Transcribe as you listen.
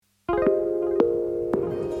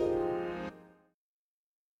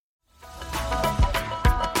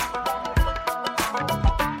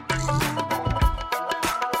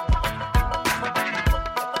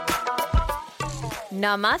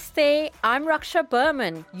Namaste, I'm Raksha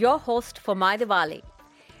Burman, your host for My Diwali.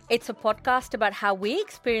 It's a podcast about how we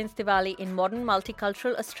experience Diwali in modern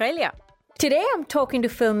multicultural Australia. Today I'm talking to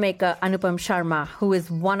filmmaker Anupam Sharma, who is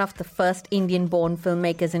one of the first Indian-born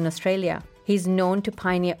filmmakers in Australia. He's known to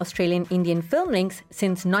pioneer Australian Indian film links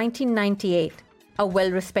since 1998. A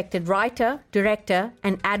well-respected writer, director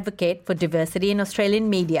and advocate for diversity in Australian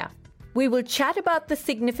media. We will chat about the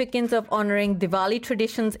significance of honouring Diwali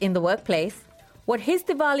traditions in the workplace, what his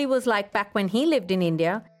Diwali was like back when he lived in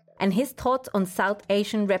India, and his thoughts on South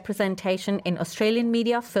Asian representation in Australian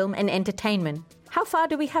media, film and entertainment. How far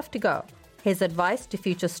do we have to go? His advice to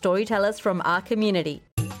future storytellers from our community.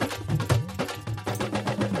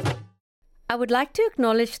 I would like to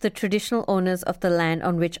acknowledge the traditional owners of the land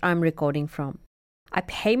on which I'm recording from. I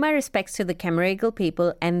pay my respects to the Camaragal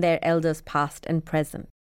people and their elders past and present.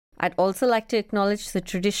 I'd also like to acknowledge the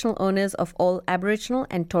traditional owners of all Aboriginal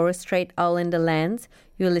and Torres Strait Islander lands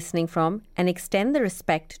you're listening from and extend the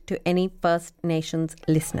respect to any First Nations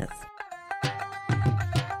listeners.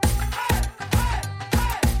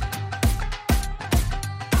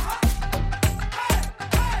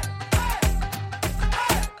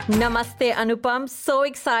 Namaste, Anupam. So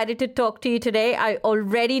excited to talk to you today. I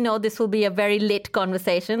already know this will be a very lit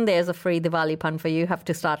conversation. There's a free Diwali pun for you. Have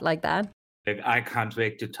to start like that. I can't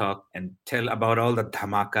wait to talk and tell about all the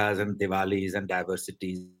dhamakas and Diwalis and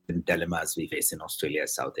diversities and dilemmas we face in Australia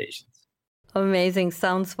as South Asians. Amazing.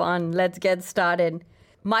 Sounds fun. Let's get started.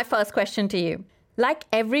 My first question to you. Like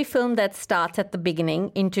every film that starts at the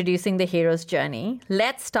beginning, introducing the hero's journey,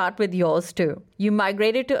 let's start with yours too. You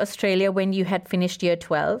migrated to Australia when you had finished year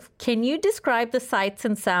 12. Can you describe the sights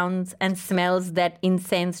and sounds and smells that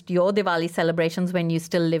incensed your Diwali celebrations when you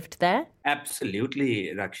still lived there?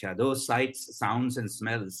 Absolutely, Raksha. Those sights, sounds and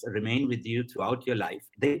smells remain with you throughout your life.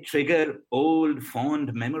 They trigger old,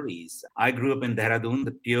 fond memories. I grew up in Dehradun,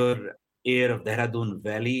 the pure air of Dehradun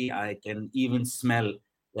Valley. I can even smell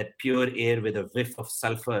that pure air with a whiff of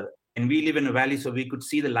sulfur. And we live in a valley, so we could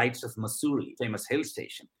see the lights of Mussoorie, famous hill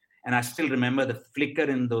station. And I still remember the flicker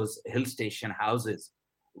in those hill station houses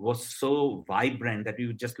was so vibrant that we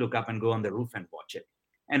would just look up and go on the roof and watch it.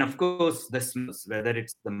 And of course, the smells, whether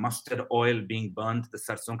it's the mustard oil being burnt, the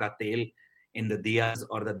sarson ka tel in the diyas,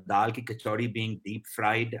 or the dal ki kachori being deep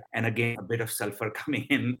fried, and again, a bit of sulfur coming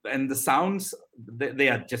in. And the sounds, they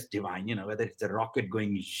are just divine, whether it's a rocket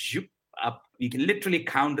going zoop up. You can literally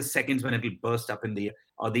count the seconds when it will burst up in the air,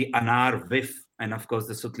 or the anar whiff, and of course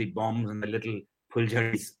the sutli bombs and the little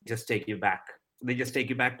puljaris just take you back. They just take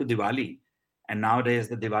you back to Diwali. And nowadays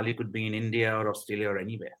the Diwali could be in India or Australia or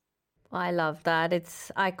anywhere. I love that.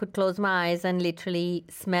 I could close my eyes and literally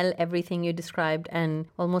smell everything you described and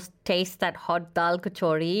almost taste that hot dal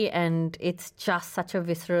kachori. And it's just such a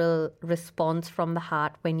visceral response from the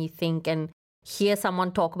heart when you think and hear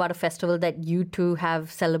someone talk about a festival that you too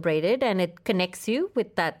have celebrated, and it connects you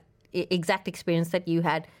with that exact experience that you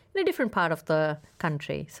had in a different part of the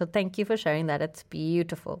country. So thank you for sharing that. It's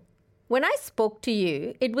beautiful. When I spoke to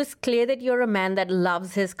you, it was clear that you're a man that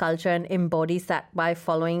loves his culture and embodies that by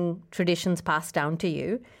following traditions passed down to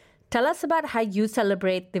you. Tell us about how you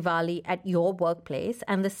celebrate Diwali at your workplace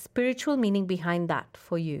and the spiritual meaning behind that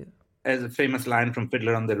for you. As a famous line from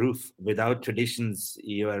Fiddler on the Roof, without traditions,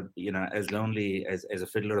 you are, as lonely as a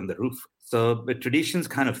fiddler on the roof. So the traditions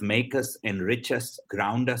kind of make us, enrich us,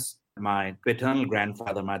 ground us. My paternal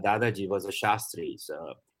grandfather, my Dadaji, was a Shastri.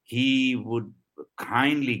 So he would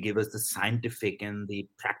kindly give us the scientific and the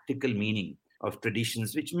practical meaning of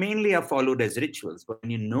traditions, which mainly are followed as rituals. But when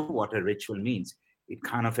you know what a ritual means, it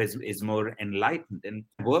kind of is more enlightened. In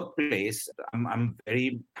workplace, I'm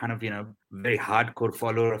very kind of, very hardcore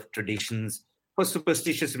follower of traditions for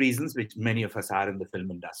superstitious reasons, which many of us are in the film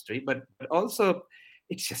industry. But also,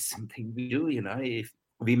 it's just something we do, if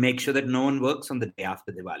we make sure that no one works on the day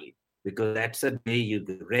after Diwali, because that's a day you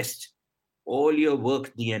rest all your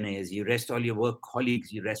work DNAs, you rest all your work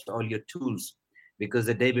colleagues, you rest all your tools, because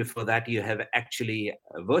the day before that you have actually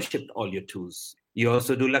worshipped all your tools. You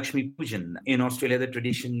also do Lakshmi Pujan. In Australia, the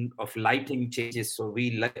tradition of lighting changes. So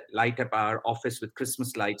we light up our office with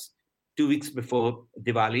Christmas lights 2 weeks before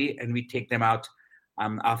Diwali, and we take them out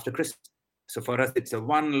after Christmas. So for us, it's a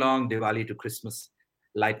one long Diwali to Christmas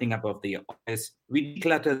lighting up of the office. We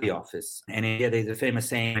declutter the office. And in India, there's a famous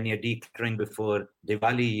saying, when you're decluttering before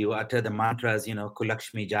Diwali, you utter the mantras,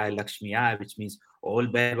 Kulakshmi Jai, Lakshmi Ai, which means all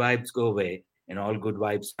bad vibes go away and all good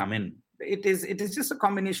vibes come in. It is just a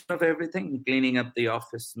combination of everything, cleaning up the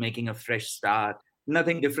office, making a fresh start.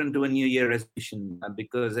 Nothing different to a New Year resolution,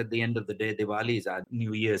 because at the end of the day, Diwali is our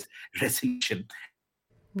New Year's resolution.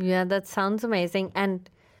 Yeah, that sounds amazing. And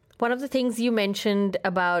One of the things you mentioned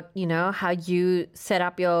about, how you set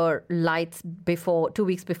up your lights 2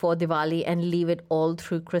 weeks before Diwali and leave it all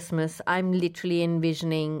through Christmas. I'm literally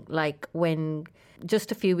envisioning like when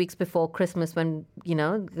just a few weeks before Christmas when,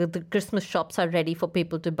 the Christmas shops are ready for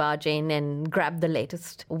people to barge in and grab the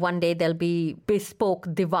latest. One day there'll be bespoke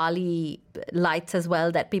Diwali lights as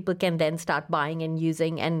well that people can then start buying and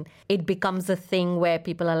using. And it becomes a thing where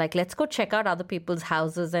people are like, let's go check out other people's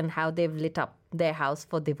houses and how they've lit up their house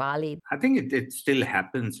for Diwali. I think it still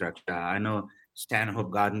happens, Raksha. I know Stanhope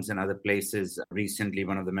Gardens and other places. Recently,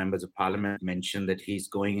 one of the members of parliament mentioned that he's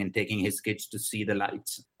going and taking his kids to see the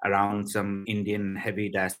lights around some Indian heavy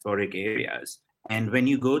diasporic areas. And when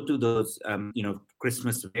you go to those,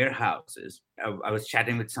 Christmas warehouses, I was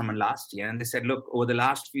chatting with someone last year and they said, look, over the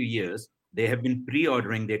last few years, they have been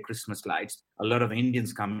pre-ordering their Christmas lights. A lot of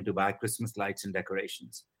Indians come to buy Christmas lights and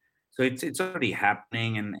decorations. So it's already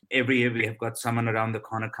happening. And every year we have got someone around the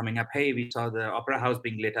corner coming up. Hey, we saw the opera house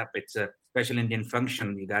being lit up. It's a special Indian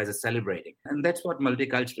function. You guys are celebrating. And that's what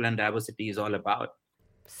multicultural and diversity is all about.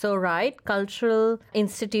 So, right, cultural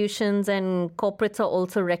institutions and corporates are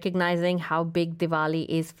also recognizing how big Diwali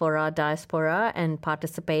is for our diaspora and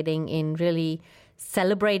participating in really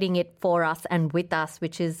celebrating it for us and with us,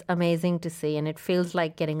 which is amazing to see. And it feels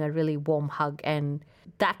like getting a really warm hug. And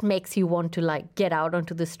that makes you want to get out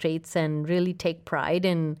onto the streets and really take pride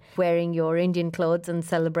in wearing your Indian clothes and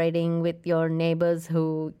celebrating with your neighbors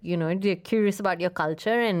who, they're curious about your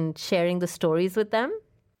culture and sharing the stories with them.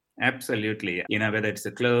 Absolutely. Whether it's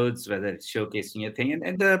the clothes, whether it's showcasing your thing.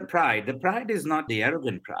 And the pride is not the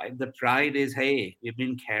arrogant pride. The pride is, hey, we've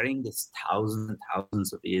been carrying this thousands and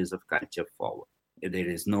thousands of years of culture forward. There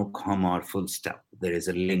is no comma or full stop. There is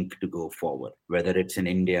a link to go forward, whether it's in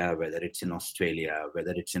India, whether it's in Australia,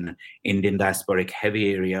 whether it's in an Indian diasporic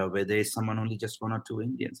heavy area where there's someone only just one or two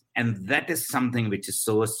Indians. And that is something which is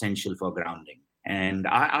so essential for grounding. And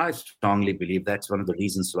I strongly believe that's one of the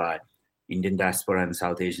reasons why Indian diaspora and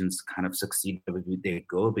South Asians kind of succeed wherever they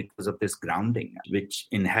go, because of this grounding, which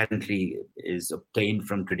inherently is obtained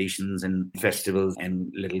from traditions and festivals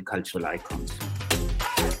and little cultural icons.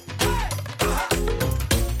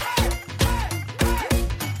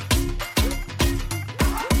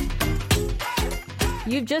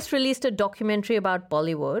 You've just released a documentary about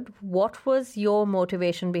Bollywood. What was your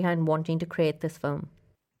motivation behind wanting to create this film?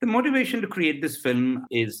 The motivation to create this film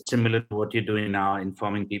is similar to what you're doing now,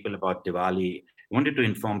 informing people about Diwali. I wanted to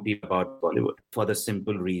inform people about Bollywood for the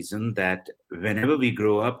simple reason that whenever we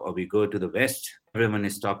grow up or we go to the West, everyone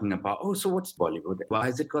is talking about, so what's Bollywood? Why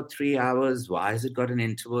has it got 3 hours? Why has it got an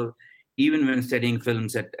interval? Even when studying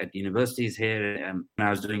films at universities here, when I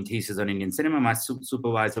was doing thesis on Indian cinema, my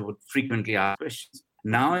supervisor would frequently ask questions.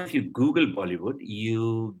 Now, if you Google Bollywood,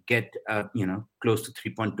 you get, close to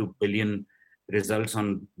 3.2 billion results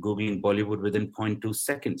on Googling Bollywood within 0.2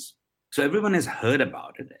 seconds. So everyone has heard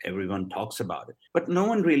about it. Everyone talks about it, but no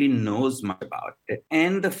one really knows much about it.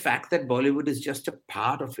 And the fact that Bollywood is just a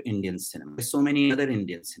part of Indian cinema. There's so many other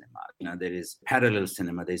Indian cinema. There is parallel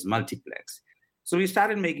cinema, there's multiplex. So we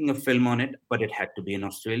started making a film on it, but it had to be in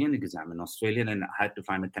Australian because I'm an Australian and I had to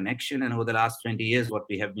find a connection. And over the last 20 years, what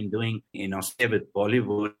we have been doing in Australia with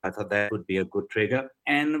Bollywood, I thought that would be a good trigger.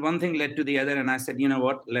 And one thing led to the other. And I said, you know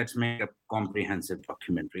what, let's make a comprehensive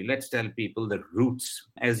documentary. Let's tell people the roots.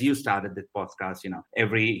 As you started this podcast,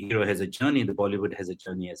 every hero has a journey. The Bollywood has a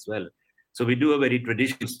journey as well. So we do a very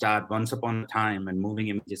traditional start. Once upon a time, when moving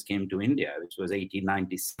images came to India, which was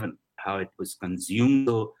 1897, how it was consumed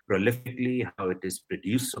so prolifically, how it is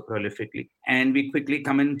produced so prolifically. And we quickly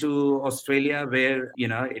come into Australia where,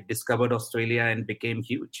 it discovered Australia and became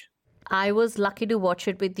huge. I was lucky to watch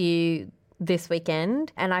it with you this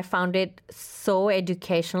weekend and I found it so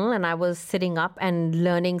educational and I was sitting up and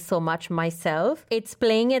learning so much myself. It's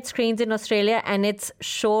playing at screens in Australia and it's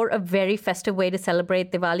sure a very festive way to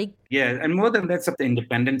celebrate Diwali. Yeah, and more than that's the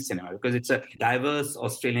independent cinema because it's a diverse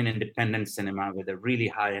Australian independent cinema with a really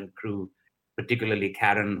high-end crew, particularly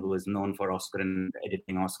Karen, who is known for Oscar and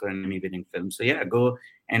editing Oscar and Emmy-winning films. So yeah, go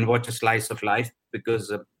and watch a slice of life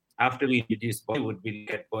because after we introduced Bollywood, we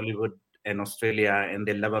get Bollywood and Australia and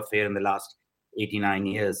their love affair in the last 89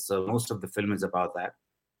 years. So most of the film is about that.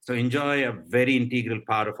 So enjoy a very integral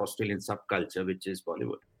part of Australian subculture, which is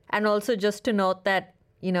Bollywood. And also just to note that,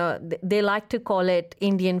 they like to call it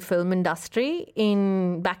Indian film industry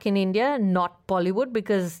back in India, not Bollywood,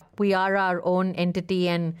 because we are our own entity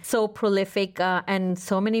and so prolific and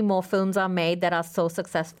so many more films are made that are so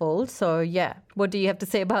successful. So yeah, what do you have to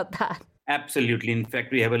say about that? Absolutely. In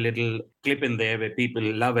fact, we have a little clip in there where people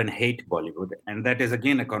love and hate Bollywood. And that is,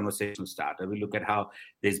 again, a conversation starter. We look at how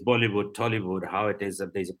there's Bollywood, Tollywood, how it is,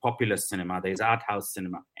 there's a popular cinema, there's art house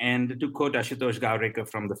cinema. And to quote Ashutosh Gowrekar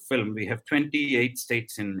from the film, we have 28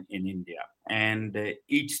 states in India. And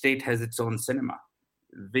each state has its own cinema,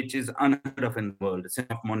 which is unheard of in the world. The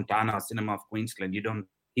cinema of Montana, cinema of Queensland, you don't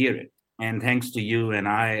hear it. And thanks to you and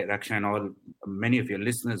I, Raksha, and all many of your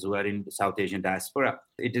listeners who are in the South Asian diaspora,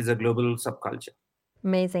 it is a global subculture.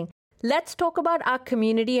 Amazing. Let's talk about our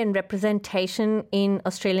community and representation in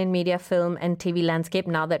Australian media, film, and TV landscape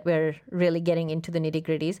now that we're really getting into the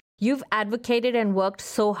nitty-gritties. You've advocated and worked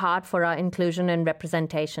so hard for our inclusion and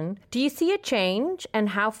representation. Do you see a change, and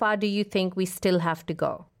how far do you think we still have to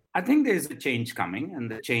go? I think there's a change coming,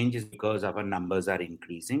 and the change is because our numbers are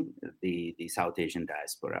increasing, the South Asian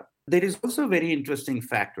diaspora. There is also a very interesting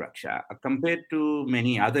fact, Raksha. Compared to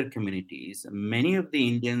many other communities, many of the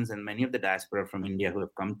Indians and many of the diaspora from India who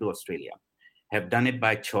have come to Australia have done it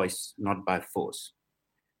by choice, not by force.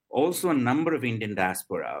 Also, a number of Indian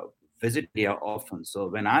diaspora visit India often. So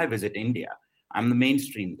when I visit India, I'm the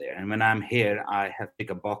mainstream there. And when I'm here, I have to tick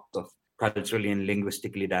a box of culturally and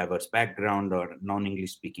linguistically diverse background or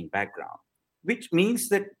non-English speaking background, which means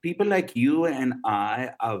that people like you and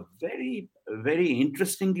I are very, very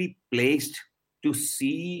interestingly placed to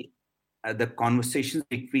see the conversations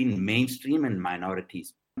between mainstream and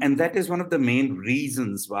minorities. And that is one of the main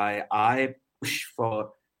reasons why I push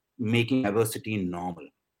for making diversity normal.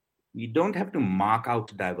 You don't have to mark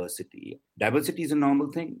out diversity. Diversity is a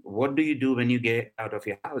normal thing. What do you do when you get out of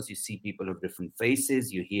your house? You see people of different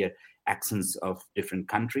faces, you hear accents of different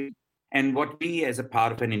countries. And what we, as a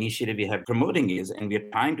part of an initiative we have promoting is, and we are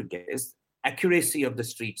trying to get is accuracy of the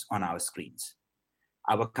streets on our screens.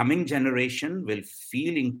 Our coming generation will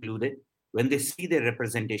feel included when they see their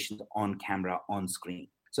representations on camera, on screen.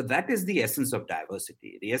 So that is the essence of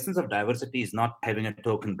diversity. The essence of diversity is not having a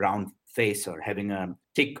token brown face or having a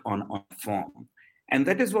tick on form. And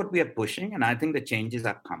that is what we are pushing. And I think the changes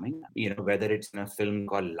are coming, whether it's in a film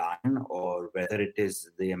called Lion or whether it is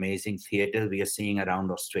the amazing theater we are seeing around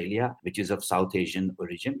Australia, which is of South Asian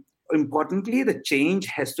origin. Importantly, the change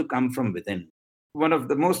has to come from within. One of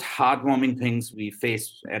the most heartwarming things we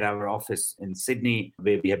face at our office in Sydney,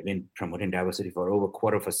 where we have been promoting diversity for over a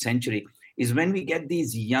quarter of a century, is when we get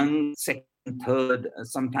these young second, third,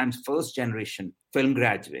 sometimes first generation film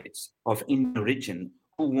graduates of Indian origin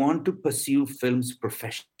who want to pursue films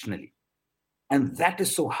professionally. And that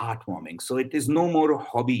is so heartwarming. So it is no more a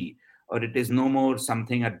hobby, or it is no more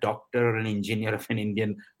something a doctor or an engineer of an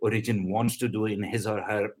Indian origin wants to do in his or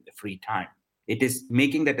her free time. It is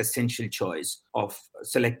making that essential choice of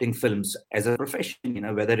selecting films as a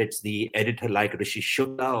profession, whether it's the editor like Rishi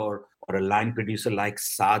Shukla or a line producer like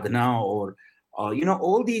Sadhana or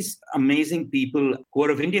all these amazing people who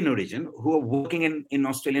are of Indian origin who are working in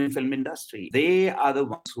Australian film industry. They are the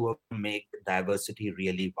ones who are going to make diversity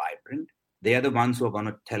really vibrant. They are the ones who are going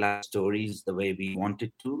to tell our stories the way we want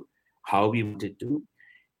it to, how we want it to.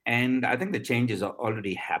 And I think the changes are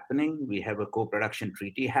already happening. We have a co-production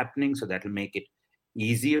treaty happening, so that will make it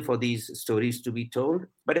easier for these stories to be told.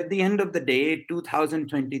 But at the end of the day,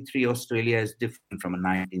 2023 Australia is different from a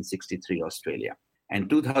 1963 Australia. And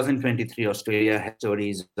 2023 Australia has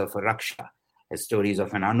stories of a Raksha, has stories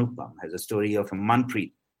of an Anupam, has a story of a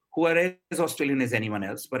Manpreet, who are as Australian as anyone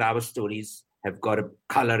else, but our stories have got a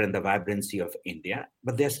color and the vibrancy of India,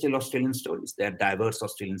 but they're still Australian stories. They're diverse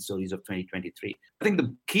Australian stories of 2023. I think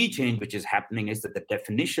the key change which is happening is that the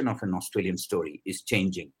definition of an Australian story is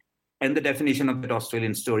changing. And the definition of that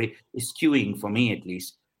Australian story is skewing, for me at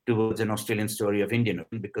least, towards an Australian story of Indian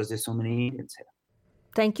origin because there's so many Indians here.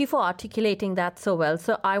 Thank you for articulating that so well.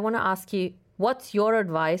 So I want to ask you, what's your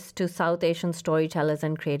advice to South Asian storytellers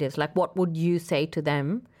and creatives? Like, what would you say to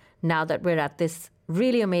them now that we're at this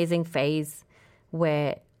really amazing phase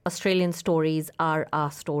where Australian stories are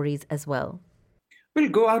our stories as well? Well,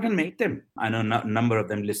 go out and make them. I know a number of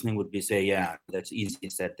them listening would be saying, yeah, that's easier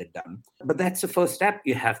said than done. But that's the first step.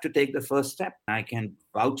 You have to take the first step. I can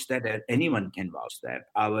vouch that, anyone can vouch that.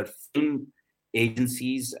 Our film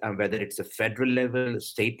agencies, whether it's a federal level,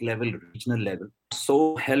 state level, regional level,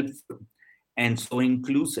 so helpful and so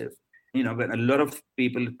inclusive. When a lot of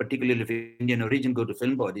people, particularly of Indian origin, go to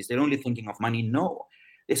film bodies, they're only thinking of money. No.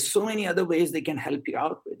 There's so many other ways they can help you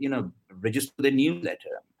out with, register the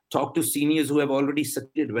newsletter, talk to seniors who have already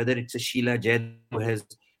succeeded, whether it's a Sheila Jed who has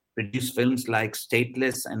produced films like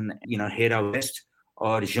Stateless and, Hera West,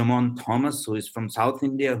 or Jamon Thomas, who is from South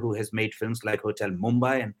India, who has made films like Hotel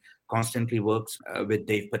Mumbai and constantly works with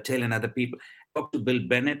Dave Patel and other people. Talk to Bill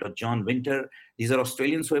Bennett or John Winter. These are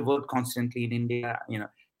Australians who have worked constantly in India.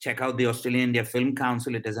 check out the Australian India Film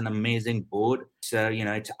Council. It is an amazing board.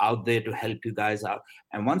 It's out there to help you guys out.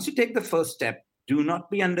 And once you take the first step, do not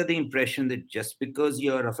be under the impression that just because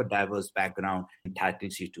you're of a diverse background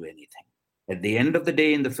entitles you to anything. At the end of the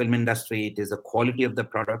day, in the film industry, it is the quality of the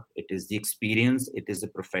product, it is the experience, it is the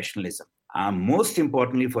professionalism. Most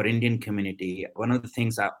importantly for Indian community, one of the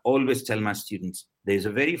things I always tell my students, there's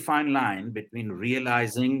a very fine line between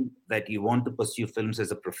realizing that you want to pursue films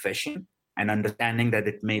as a profession and understanding that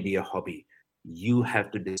it may be a hobby. You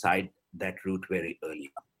have to decide that route very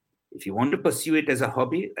early on. If you want to pursue it as a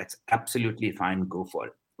hobby, that's absolutely fine, go for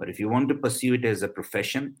it. But if you want to pursue it as a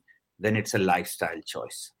profession, then it's a lifestyle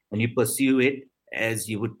choice. And you pursue it as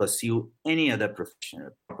you would pursue any other profession,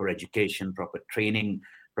 proper education, proper training,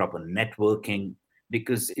 proper networking,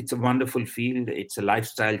 because it's a wonderful field. It's a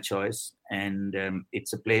lifestyle choice, and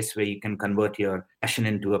it's a place where you can convert your passion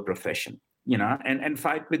into a profession, and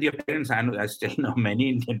fight with your parents. I still know many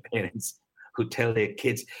Indian parents who tell their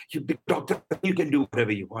kids, you be a doctor, you can do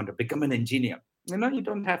whatever you want, or become an engineer. You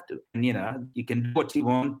don't have to. And, you can do what you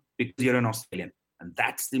want because you're an Australian. And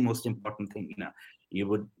that's the most important thing. You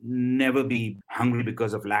would never be hungry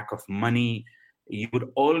because of lack of money. You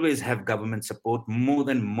would always have government support more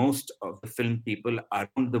than most of the film people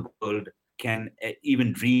around the world can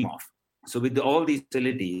even dream of. So with all these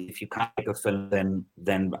facilities, if you can't make a film,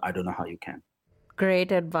 then I don't know how you can.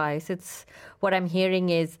 Great advice. It's what I'm hearing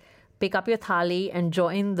is pick up your thali and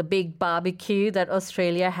join the big barbecue that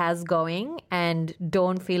Australia has going, and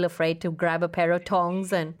don't feel afraid to grab a pair of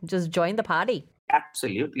tongs and just join the party.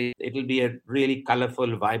 Absolutely. It'll be a really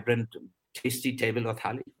colorful, vibrant, tasty table of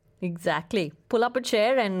thali. Exactly. Pull up a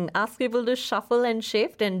chair and ask people to shuffle and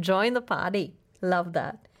shift and join the party. Love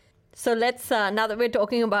that. So let's, now that we're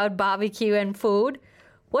talking about barbecue and food,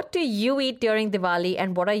 what do you eat during Diwali,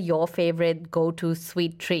 and what are your favorite go-to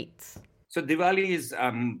sweet treats? So Diwali is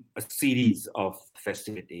a series of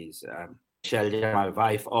festivities. Shelja, my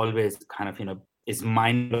wife, always kind of, is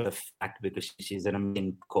mindful of the fact, because she's an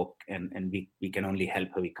amazing cook, and we can only help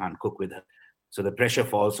her. We can't cook with her. So the pressure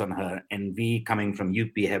falls on her. And we, coming from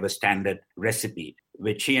UP, have a standard recipe,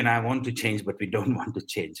 which she and I want to change, but we don't want to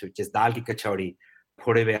change, which is dal ki kachori,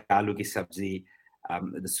 phode hue aloo ki sabzi,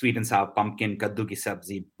 the sweet and sour pumpkin, kaddu ki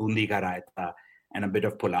sabzi, bundi ka raita, and a bit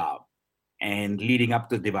of pulao. And leading up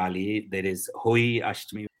to Diwali, there is Hoi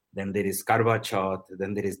Ashtami, then there is Karwa Chauth,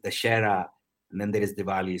 then there is Dashera, and then there is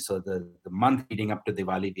Diwali. So the month leading up to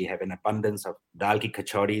Diwali, we have an abundance of dal ki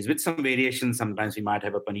kachoris with some variations. Sometimes we might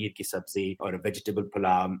have a paneer ki sabzi or a vegetable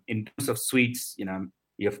pulao. In terms of sweets,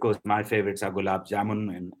 of course, my favorites are gulab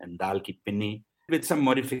jamun and dal ki pinni, with some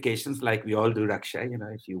modifications like we all do Raksha.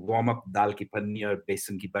 If you warm up dal ki panni or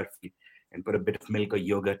besan ki barfi and put a bit of milk or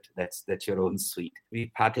yogurt, that's your own sweet.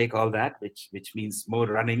 We partake all that, which means more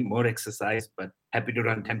running, more exercise, but happy to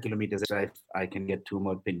run 10 kilometers if I can get 2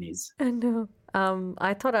 more pinnies. I know.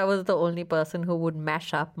 I thought I was the only person who would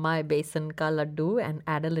mash up my besan ka laddu and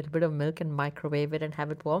add a little bit of milk and microwave it and have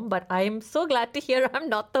it warm. But I am so glad to hear I'm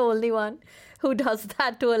not the only one who does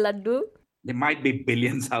that to a laddu. There might be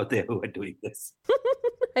billions out there who are doing this.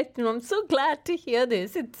 I'm so glad to hear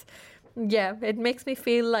this. It makes me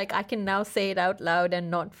feel like I can now say it out loud and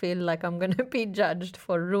not feel like I'm going to be judged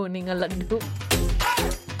for ruining a laddu.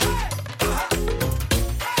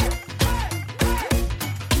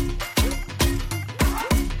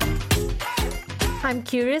 I'm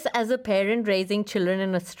curious, as a parent raising children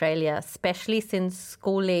in Australia, especially since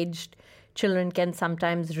school-aged children can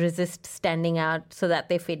sometimes resist standing out so that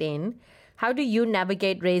they fit in, how do you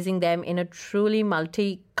navigate raising them in a truly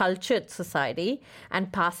multicultural society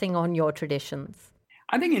and passing on your traditions?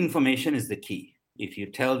 I think information is the key. If you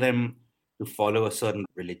tell them to follow a certain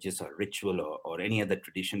religious or ritual or any other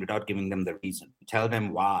tradition without giving them the reason, tell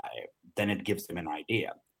them why, then it gives them an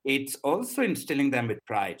idea. It's also instilling them with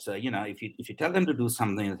pride. So, if you tell them to do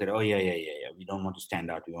something, they say, oh, yeah, we don't want to stand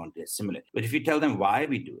out, we want to assimilate. But if you tell them why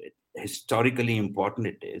we do it, historically important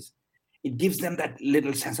it is, it gives them that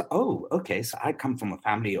little sense of, oh, okay, so I come from a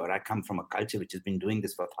family or I come from a culture which has been doing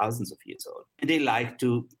this for thousands of years old. And they like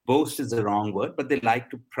to, boast is the wrong word, but they like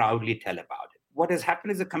to proudly tell about it. What has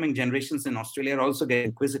happened is the coming generations in Australia are also getting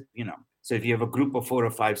inquisitive, So if you have a group of 4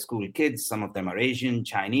 or 5 school kids, some of them are Asian,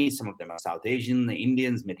 Chinese, some of them are South Asian, the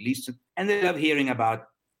Indians, Middle Eastern, and they love hearing about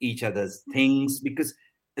each other's things because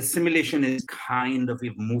assimilation is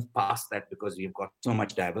we've moved past that because we've got so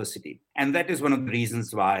much diversity. And that is one of the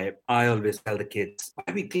reasons why I always tell the kids, why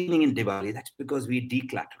are we cleaning in Diwali? That's because we're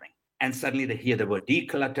decluttering. And suddenly they hear the word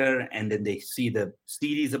declutter, and then they see the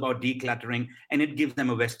series about decluttering, and it gives them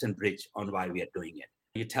a Western bridge on why we are doing it.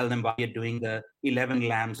 You tell them why you're doing the 11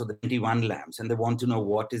 lamps or the 21 lamps, and they want to know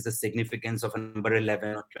what is the significance of a number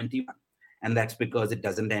 11 or 21. And that's because it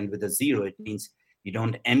doesn't end with a zero. It means you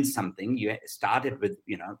don't end something. You start it with,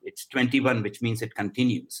 it's 21, which means it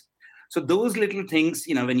continues. So those little things,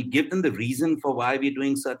 when you give them the reason for why we're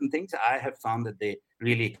doing certain things, I have found that they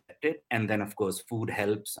really accept it. And then, of course, food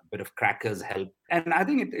helps, a bit of crackers help. And I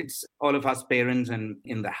think it's all of us parents and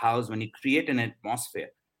in the house, when you create an atmosphere,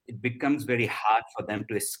 it becomes very hard for them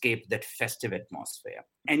to escape that festive atmosphere.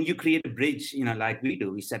 And you create a bridge, like we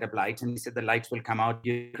do. We set up lights and we said the lights will come out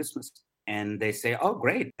during Christmas. And they say, oh,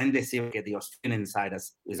 great. And they say, okay, the Australian inside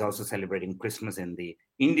us is also celebrating Christmas and the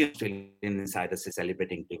Indian Australian inside us is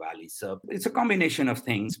celebrating Diwali. So it's a combination of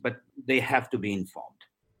things, but they have to be informed.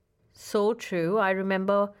 So true. I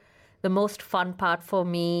remember the most fun part for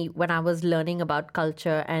me when I was learning about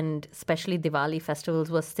culture and especially Diwali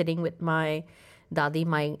festivals was sitting with my Dadi,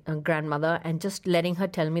 my grandmother, and just letting her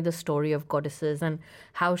tell me the story of goddesses and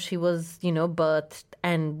how she was, birthed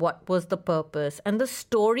and what was the purpose. And the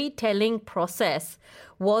storytelling process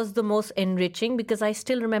was the most enriching because I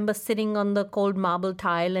still remember sitting on the cold marble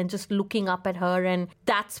tile and just looking up at her. And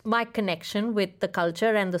that's my connection with the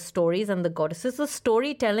culture and the stories and the goddesses. The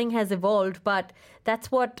storytelling has evolved, but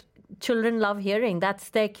that's what children love hearing. That's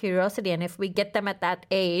their curiosity. And if we get them at that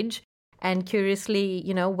age, and curiously,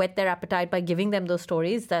 whet their appetite by giving them those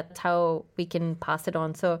stories, that's how we can pass it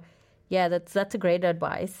on. So, yeah, that's a great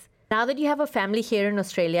advice. Now that you have a family here in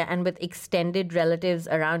Australia and with extended relatives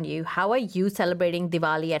around you, how are you celebrating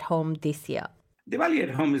Diwali at home this year? Diwali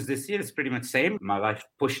at home is this year is pretty much same. My wife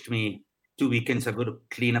pushed me 2 weekends ago to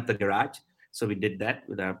clean up the garage. So we did that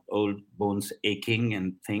with our old bones aching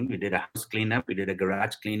and thing. We did a house cleanup. We did a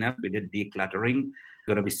garage cleanup. We did decluttering.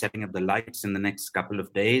 We're going to be setting up the lights in the next couple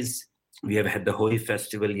of days. We have had the Holi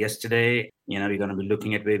festival yesterday. We're going to be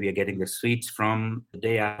looking at where we are getting the sweets from. The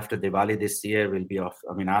day after Diwali this year, we'll be off.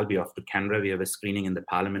 I'll be off to Canberra. We have a screening in the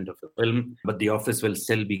Parliament of the film, but the office will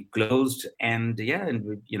still be closed. And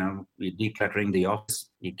we're decluttering the office.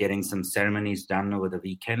 We're getting some ceremonies done over the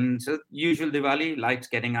weekend. So usual Diwali, lights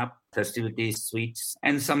getting up, festivities, sweets,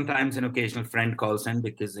 and sometimes an occasional friend calls in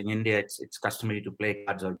because in India, it's customary to play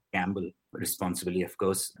cards or gamble responsibly, of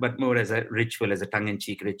course, but more as a ritual, as a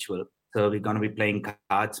tongue-in-cheek ritual. So we're going to be playing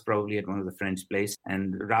cards probably at one of the friends' place.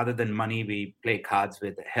 And rather than money, we play cards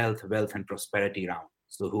with health, wealth, and prosperity round.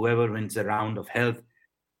 So whoever wins a round of health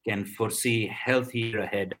can foresee health year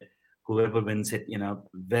ahead. Whoever wins it,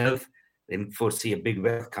 wealth, then foresee a big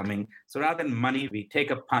wealth coming. So rather than money, we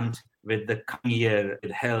take a punt with the coming year,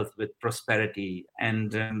 with health, with prosperity,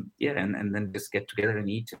 and then just get together and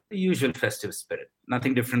eat. The usual festive spirit.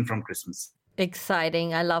 Nothing different from Christmas.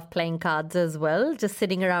 Exciting. I love playing cards as well. Just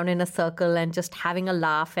sitting around in a circle and just having a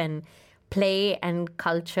laugh and play and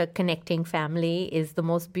culture connecting family is the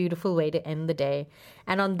most beautiful way to end the day.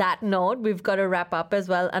 And on that note, we've got to wrap up as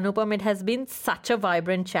well. Anupam, it has been such a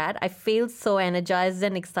vibrant chat. I feel so energized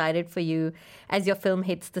and excited for you as your film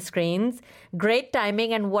hits the screens. Great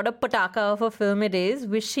timing and what a pataka of a film it is.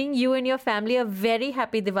 Wishing you and your family a very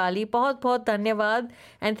happy Diwali. Bahut bahut dhanyavad.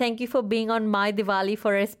 And thank you for being on My Diwali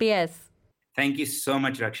for SBS. Thank you so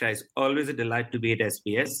much, Raksha. It's always a delight to be at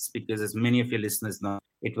SBS because as many of your listeners know,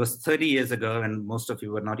 it was 30 years ago and most of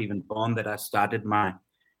you were not even born that I started my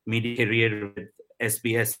media career with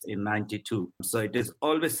SBS in 92. So it is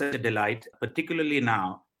always such a delight, particularly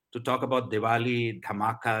now, to talk about Diwali,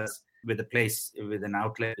 dhamakas with a place, with an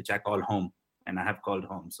outlet which I call home. And I have called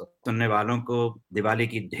home. So सुनने वालों को दिवाली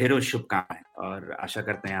की ढेरों शुभकामनाएं और आशा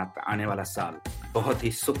करते हैं आपका आने वाला साल बहुत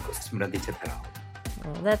ही सुख समृद्धि से भरा हो.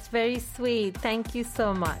 Oh, that's very sweet. Thank you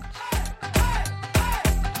so much.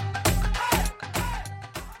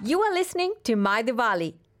 You are listening to My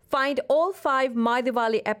Diwali. Find all 5 My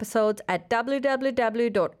Diwali episodes at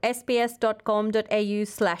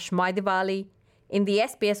www.sbs.com.au/mydiwali in the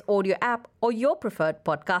SBS audio app or your preferred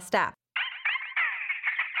podcast app.